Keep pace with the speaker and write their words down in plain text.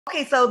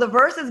Okay, so the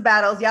versus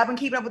battles, y'all been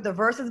keeping up with the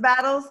versus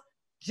battles?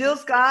 Jill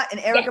Scott and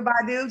Erykah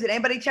Badu. Did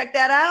anybody check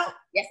that out?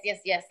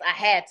 Yes. I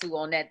had to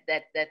on that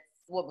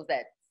what was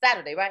that?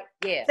 Saturday, right?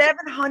 Yeah.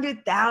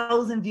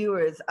 700,000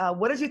 viewers.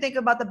 What did you think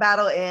about the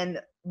battle?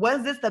 And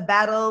was this the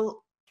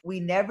battle we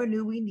never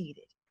knew we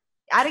needed?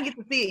 I didn't get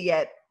to see it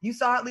yet. You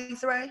saw it,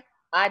 Lisa Raye?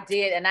 I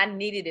did, and I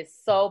needed it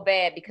so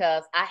bad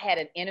because I had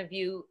an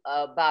interview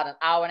about an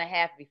hour and a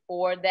half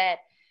before that,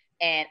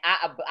 and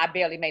I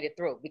barely made it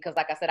through because,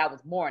 like I said, I was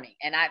mourning,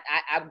 and I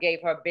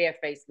gave her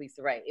bare-faced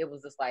Lisa Raye. It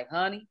was just like,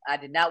 honey, I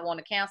did not want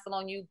to cancel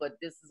on you, but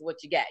this is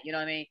what you got. You know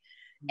what I mean?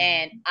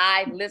 And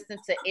I listened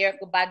to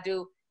Erykah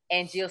Badu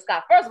and Jill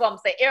Scott. First of all, I'm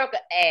gonna say Erykah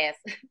ass.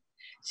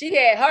 She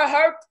had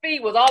her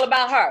feed was all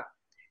about her.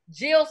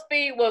 Jill's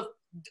feed was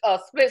a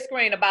split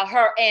screen about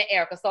her and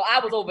Erykah. So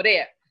I was over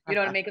there. You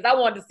know what I mean? Because I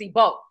wanted to see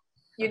both.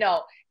 You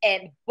know,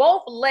 and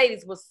both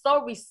ladies were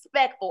so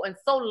respectful and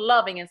so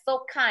loving and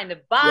so kind.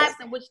 The vibes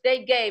in which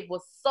they gave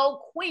was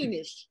so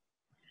queenish.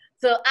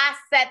 So I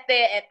sat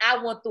there and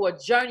I went through a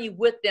journey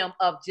with them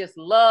of just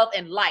love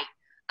and light.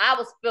 I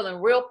was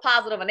feeling real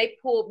positive, and they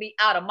pulled me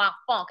out of my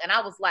funk. And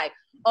I was like,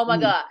 oh my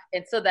God.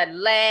 Until that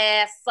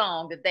last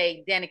song that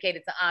they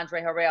dedicated to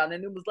Andre Harrell. And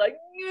then it was like,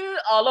 yeah,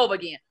 all over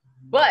again.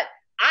 But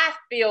I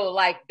feel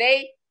like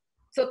they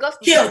took us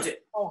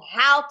on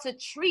how to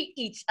treat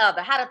each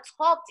other, how to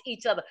talk to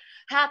each other,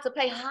 how to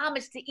pay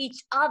homage to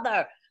each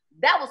other.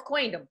 That was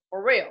queendom,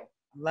 for real.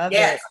 Love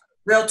it.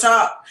 Real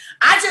talk.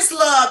 I just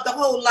love the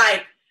whole,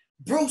 like,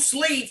 Bruce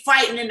Lee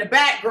fighting in the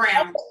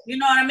background. You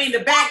know what I mean?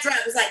 The backdrop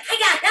was like, I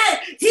got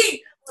that.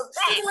 He was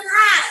going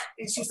hot.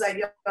 And she's like,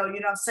 yo, you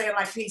know what I'm saying?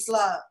 Like, peace,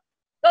 love.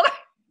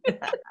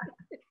 That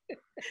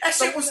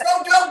shit was so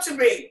dope to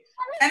me.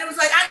 And it was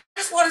like, I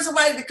just wanted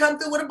somebody to come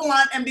through with a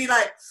blunt and be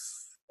like,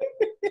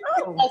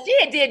 oh, she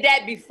had did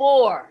that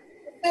before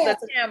the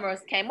cameras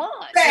came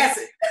on. Pass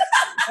it.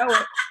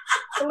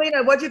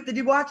 Syleena, did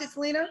you watch it,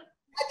 Syleena?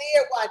 I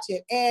did watch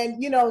it,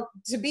 and you know,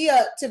 to be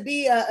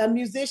a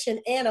musician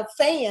and a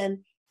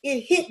fan,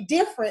 it hit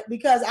different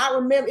because I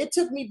remember it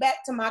took me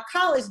back to my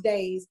college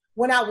days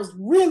when I was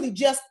really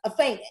just a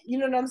fan. You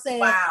know what I'm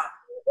saying? Wow.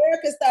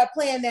 Erykah started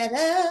playing that,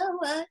 oh,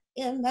 what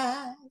am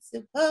I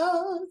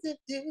supposed to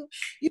do?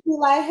 You'd be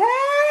like,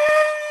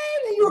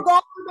 hey, and you were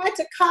going back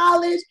to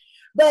college.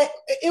 But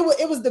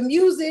it was the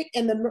music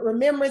and the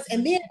remembrance,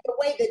 and then the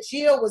way that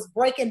Jill was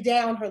breaking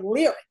down her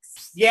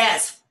lyrics.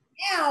 Yes.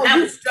 That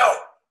was dope.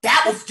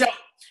 That was dope.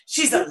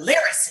 She's a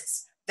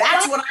lyricist.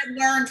 That's what I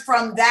learned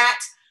from that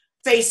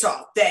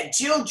face-off, that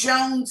Jill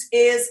Jones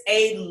is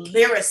a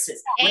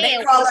lyricist. When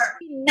they call her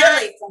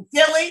Philly from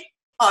Philly,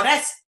 oh,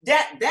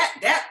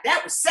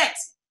 that was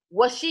sexy.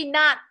 Was she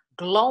not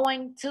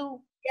glowing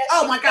too? Yes,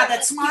 oh my God,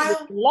 that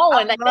smile.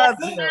 Glowing. Like that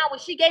smile, when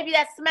she gave you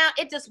that smile,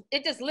 it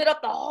just lit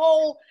up the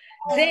whole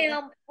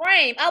damn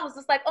frame. I was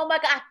just like, oh my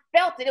God, I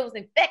felt it. It was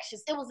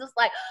infectious. It was just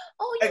like,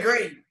 oh, you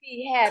agreed.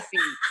 Be happy.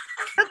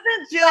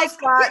 Doesn't Jill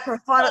Scott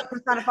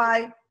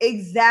personify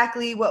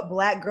exactly what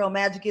Black girl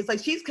magic is?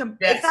 Like it's not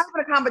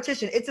even a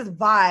competition. It's a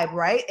vibe,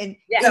 right? And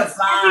the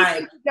vibe.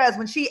 She does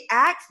when she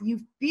acts, you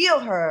feel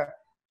her.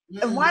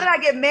 And why did I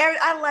get married?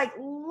 I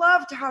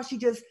loved how she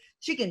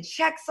can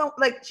check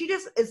she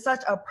just is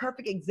such a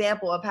perfect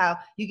example of how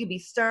you can be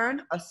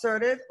stern,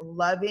 assertive,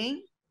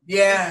 loving.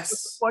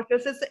 Yes. Support your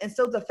sister and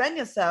still defend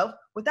yourself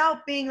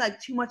without being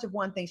like too much of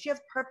one thing. She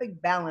has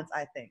perfect balance,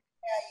 I think.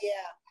 Yeah,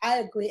 I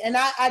agree. And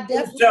I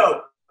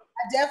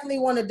definitely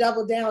want to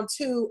double down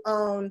too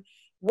on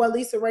what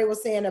Lisa Raye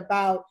was saying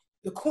about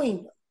the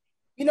queen.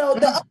 You know,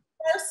 the other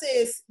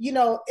versus, you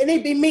know, and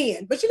it'd be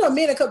men, but you know,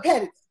 men are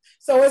competitive.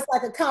 So it's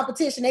like a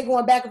competition. They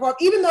going back and forth,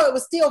 even though it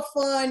was still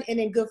fun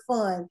and in good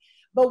fun.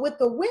 But with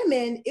the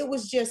women, it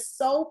was just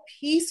so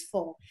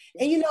peaceful.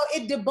 And, you know,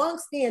 it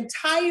debunks the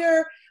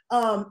entire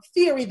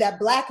theory that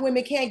Black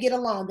women can't get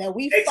along, that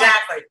we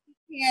fight,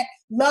 we can't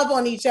love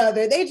on each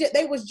other.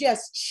 They was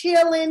just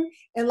chilling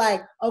and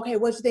like, okay,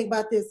 what you think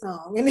about this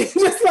song? And it's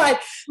just like,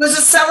 it was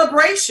a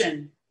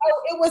celebration.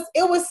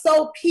 It was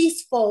so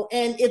peaceful.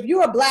 And if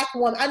you're a Black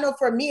woman, I know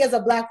for me as a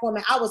Black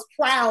woman, I was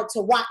proud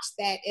to watch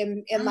that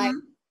and like,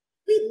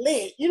 we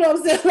lit, you know what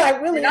I'm saying?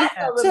 Like really. It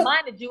also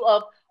reminded you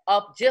of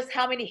just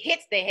how many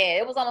hits they had.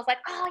 It was almost like,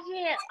 oh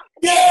yeah.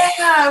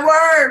 Yeah,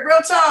 word,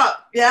 real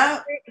talk.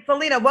 Yeah.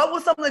 Syleena, what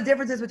were some of the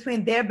differences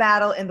between their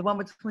battle and the one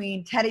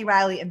between Teddy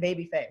Riley and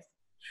Babyface?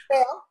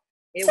 Well,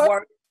 it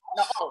worked.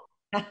 No.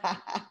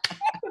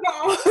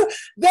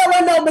 There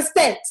were no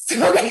mistakes.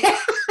 Okay.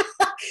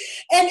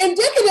 And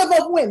indicative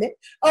of women,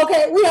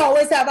 okay, we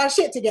always have our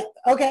shit together,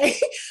 okay?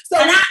 So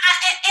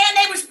and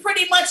they was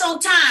pretty much on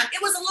time.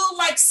 It was a little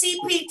like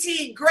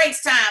CPT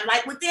grace time,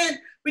 like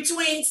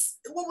between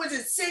what was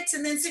it, 6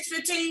 and then 6:15.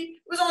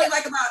 It was only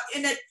like about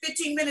in that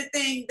 15-minute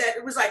thing that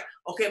it was like,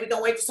 okay, we're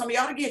gonna wait for some of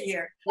y'all to get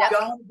here. Go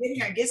on, get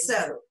here and get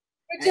settled.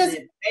 And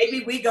then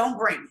maybe we gonna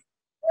bring it.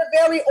 We're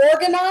very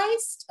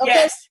organized. Okay,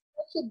 yes.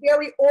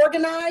 Very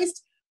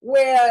organized.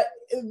 Where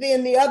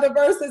then the other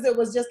verses, it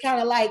was just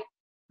kind of like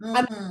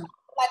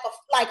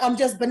I'm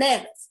just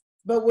bananas.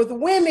 But with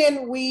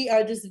women, we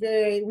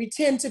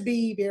tend to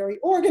be very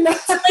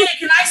organized. Can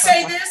I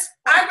say this?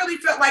 I really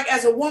felt like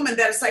as a woman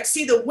that it's like,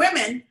 see, the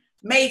women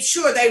made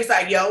sure they was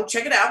like, yo,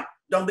 check it out.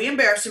 Don't be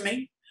embarrassing me.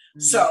 Mm-hmm.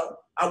 So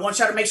I want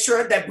y'all to make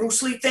sure that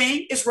Bruce Lee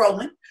thing is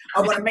rolling.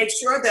 I want to make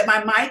sure that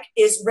my mic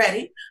is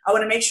ready. I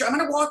want to make sure I'm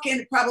going to walk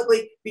in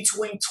probably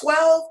between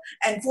 12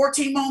 and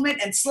 14 moment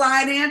and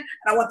slide in. And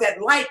I want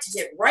that light to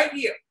get right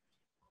here.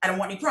 I don't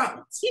want any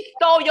problems. He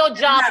stole your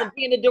job of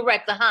being the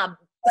director, huh?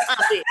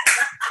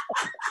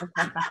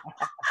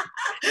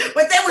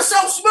 But they were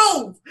so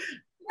smooth.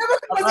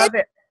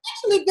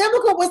 Actually,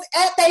 Vivica was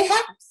at their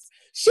house.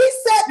 She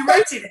sat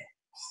directed it.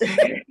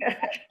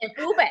 And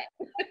flew back.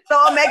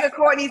 So Omega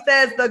Courtney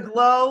says the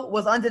glow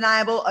was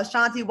undeniable.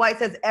 Ashanti White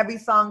says every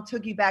song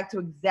took you back to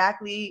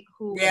exactly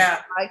who.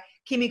 Yeah. Right?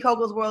 Kimmy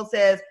Coco's World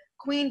says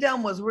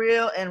Queendom was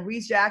real, and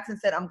Reese Jackson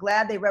said, I'm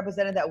glad they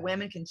represented that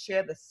women can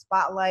share the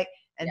spotlight,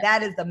 and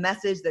that is the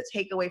message, the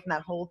takeaway from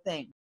that whole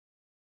thing.